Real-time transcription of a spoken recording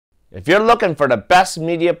If you're looking for the best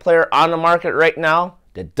media player on the market right now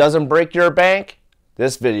that doesn't break your bank,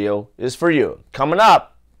 this video is for you. Coming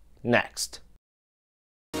up next.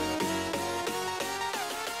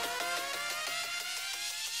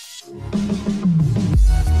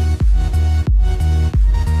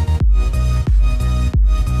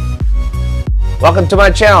 Welcome to my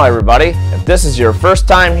channel, everybody. If this is your first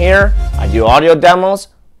time here, I do audio demos,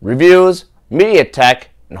 reviews, media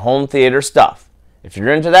tech, and home theater stuff. If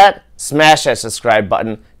you're into that, smash that subscribe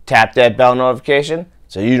button, tap that bell notification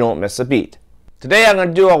so you don't miss a beat. Today I'm going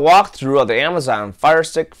to do a walkthrough of the Amazon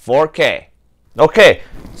Firestick 4K. Okay,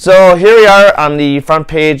 so here we are on the front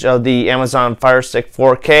page of the Amazon Firestick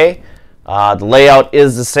 4K. The layout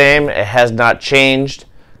is the same. It has not changed.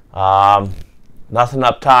 Nothing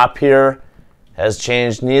up top here has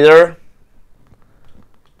changed neither.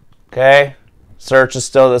 Okay, search is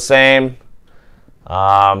still the same.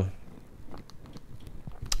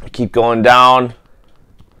 Keep going down,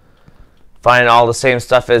 find all the same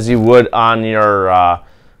stuff as you would on your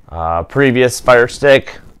previous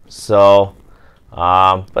Firestick. So,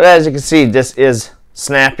 but as you can see, this is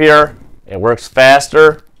snappier. It works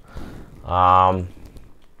faster. That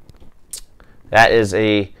is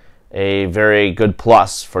a very good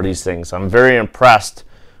plus for these things. I'm very impressed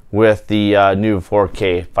with the new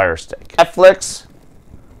 4K Firestick. Netflix,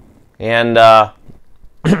 and the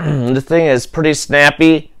thing is pretty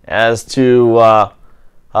snappy as to how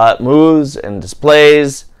it moves and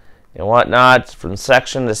displays and whatnot from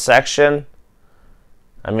section to section.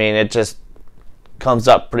 I mean, it just comes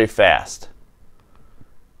up pretty fast.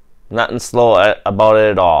 Nothing slow about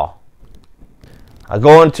it at all. I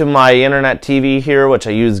go into my internet TV here, which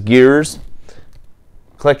I use Gears.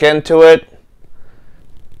 Click into it.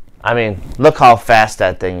 I mean, look how fast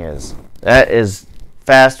that thing is. That is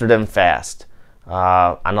faster than fast.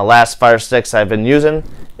 On the last Firesticks I've been using,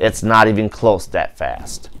 it's not even close that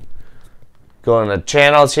fast. Go into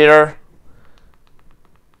channels here.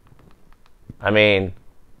 I mean,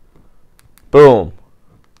 boom.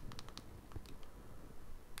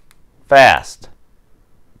 Fast.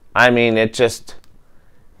 I mean, that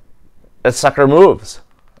sucker moves.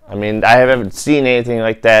 I mean, I haven't seen anything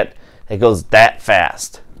like that. It goes that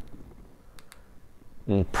fast.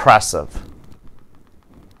 Impressive.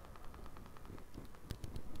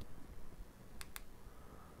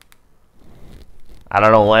 I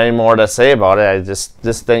don't know any more to say about it.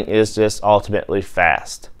 This thing is just ultimately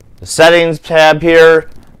fast. The settings tab here,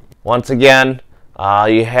 once again,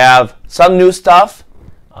 you have some new stuff.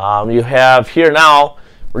 You have here now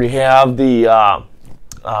where you have the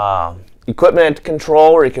equipment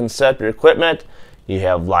control where you can set up your equipment. You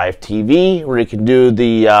have live TV where you can do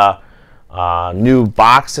the new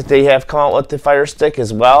box that they have come out with the Firestick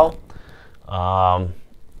as well.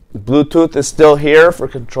 Bluetooth is still here for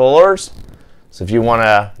controllers. So if you want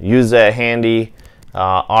to use a handy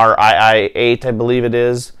RII8, I believe it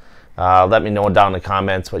is, let me know down in the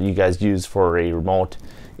comments what you guys use for a remote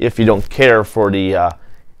if you don't care for the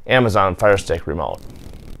Amazon Firestick remote.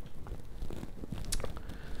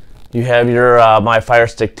 You have your My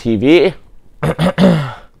Firestick TV,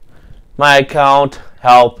 My Account,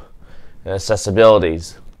 Help, and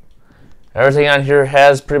Accessibilities. Everything on here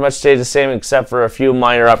has pretty much stayed the same except for a few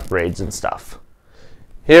minor upgrades and stuff.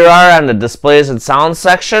 Here are on the displays and sound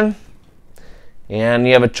section, and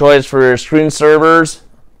you have a choice for your screen savers,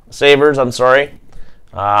 your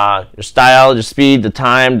style, your speed, the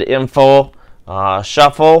time, the info,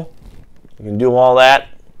 shuffle. You can do all that.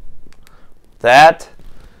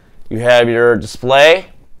 You have your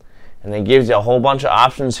display, and it gives you a whole bunch of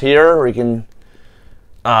options here where you can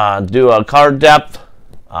do a color depth,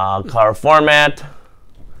 color format,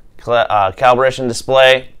 calibration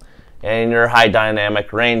display, and your high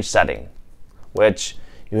dynamic range setting, which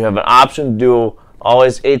you have an option to do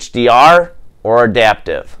always HDR or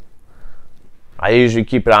adaptive. I usually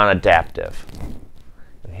keep it on adaptive.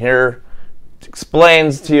 And here it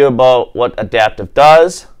explains to you about what adaptive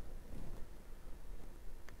does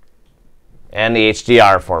and the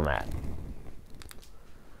HDR format.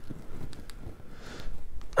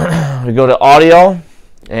 We go to audio,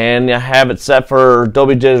 and you have it set for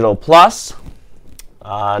Dolby Digital Plus.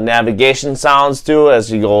 Navigation sounds too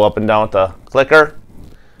as you go up and down with the clicker.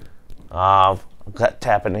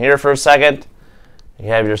 Tap in here for a second. You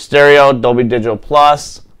have your stereo, Dolby Digital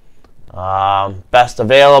Plus, best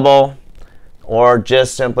available, or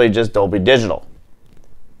simply Dolby Digital.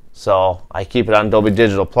 So I keep it on Dolby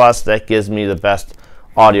Digital Plus. That gives me the best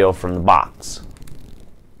audio from the box.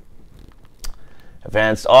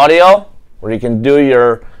 Advanced audio, where you can do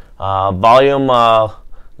your volume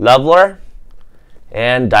leveler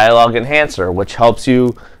and dialogue enhancer, which helps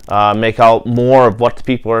you make out more of what the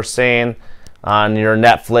people are saying on your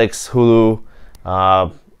Netflix,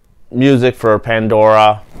 Hulu, music for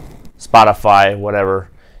Pandora, Spotify, whatever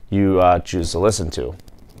you choose to listen to.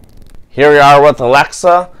 Here we are with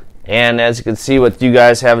Alexa, and as you can see with you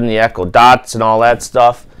guys having the Echo Dots and all that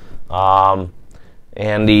stuff,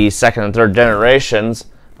 and the second and third generations,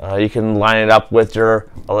 you can line it up with your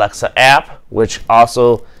Alexa app, which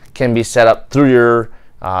also can be set up through your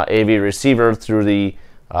AV receiver through the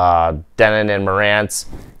Denon and Marantz,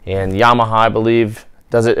 and Yamaha, I believe,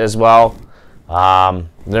 does it as well.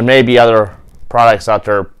 There may be other products out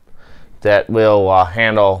there that will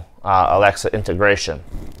handle Alexa integration.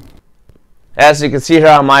 As you can see here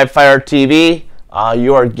on my Fire TV,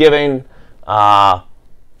 you are giving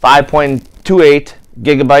 5.28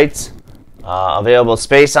 gigabytes available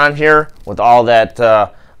space on here with all that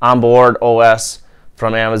onboard OS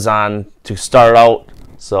from Amazon to start out.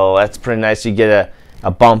 So that's pretty nice. You get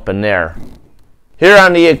a bump in there. Here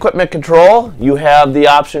on the equipment control, you have the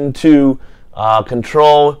option to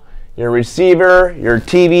control your receiver, your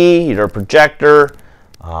TV, your projector,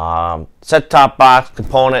 set-top box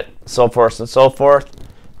component, so forth and so forth.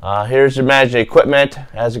 Here's your managing equipment.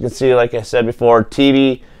 As you can see, like I said before,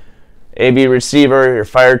 TV, AV receiver, your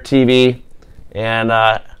Fire TV, and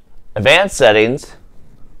advanced settings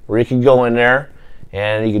where you can go in there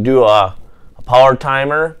and you can do a power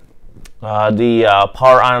timer, the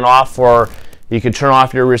power on and off, for you can turn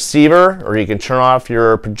off your receiver, or you can turn off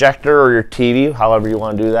your projector or your TV, however you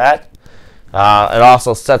want to do that. It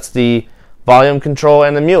also sets the volume control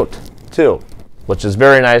and the mute too, which is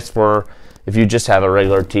very nice for if you just have a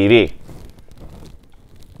regular TV.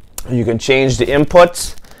 You can change the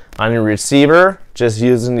inputs on your receiver just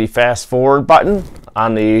using the fast forward button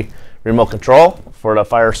on the remote control for the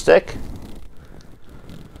Fire Stick.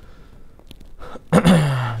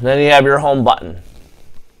 Then you have your home button,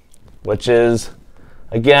 which is,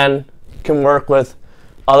 again, can work with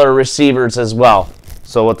other receivers as well.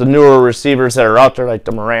 So with the newer receivers that are out there, like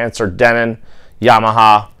the Marantz or Denon,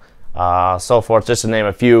 Yamaha, so forth, just to name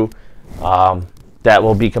a few, that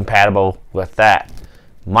will be compatible with that.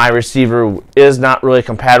 My receiver is not really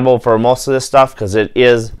compatible for most of this stuff because it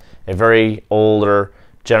is a very older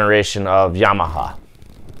generation of Yamaha.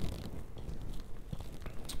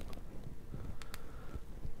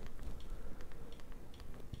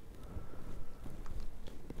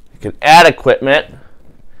 You can add equipment,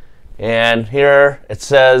 and here it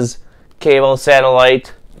says cable,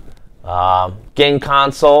 satellite, game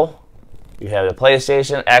console. You have the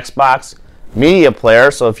PlayStation, Xbox, media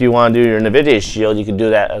player, so if you want to do your NVIDIA Shield, you can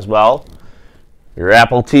do that as well. Your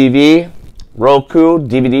Apple TV, Roku,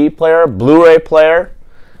 DVD player, Blu-ray player,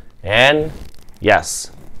 and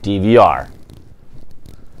yes, DVR.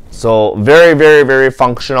 So very, very, very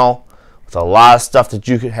functional with a lot of stuff that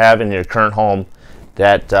you could have in your current home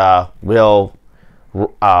that will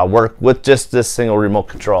work with just this single remote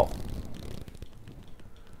control.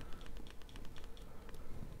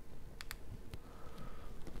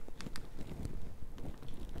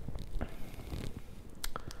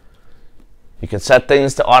 You can set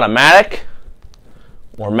things to automatic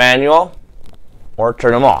or manual or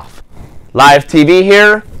turn them off. Live TV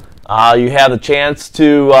here, you have the chance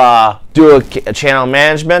to do a channel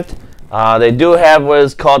management. They do have what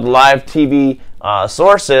is called Live TV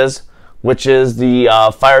Sources, which is the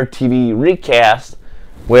Fire TV Recast,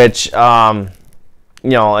 which you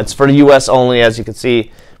know, it's for the US only, as you can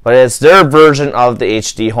see, but it's their version of the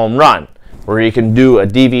HD Home Run, where you can do a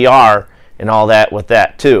DVR and all that with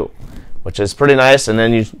that too, which is pretty nice. And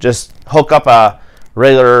then you just hook up a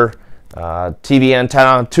regular TV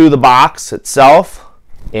antenna to the box itself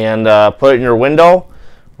and put it in your window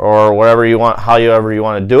or whatever you want, however you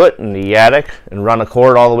want to do it, in the attic, and run a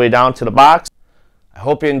cord all the way down to the box. I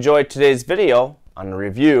hope you enjoyed today's video on the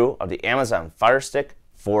review of the Amazon Fire Stick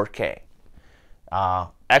 4K.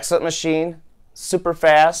 Excellent machine, super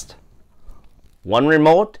fast, one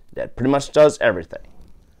remote that pretty much does everything.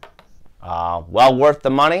 Well worth the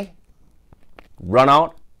money. Run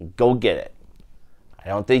out and go get it. I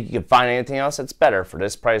don't think you can find anything else that's better for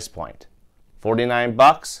this price point. 49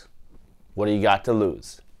 bucks, what do you got to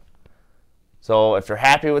lose? So if you're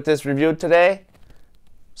happy with this review today,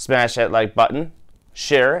 smash that like button,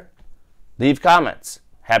 share it, leave comments.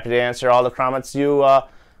 Happy to answer all the comments you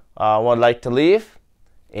would like to leave.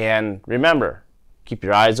 And remember, keep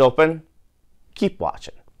your eyes open, keep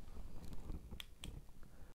watching.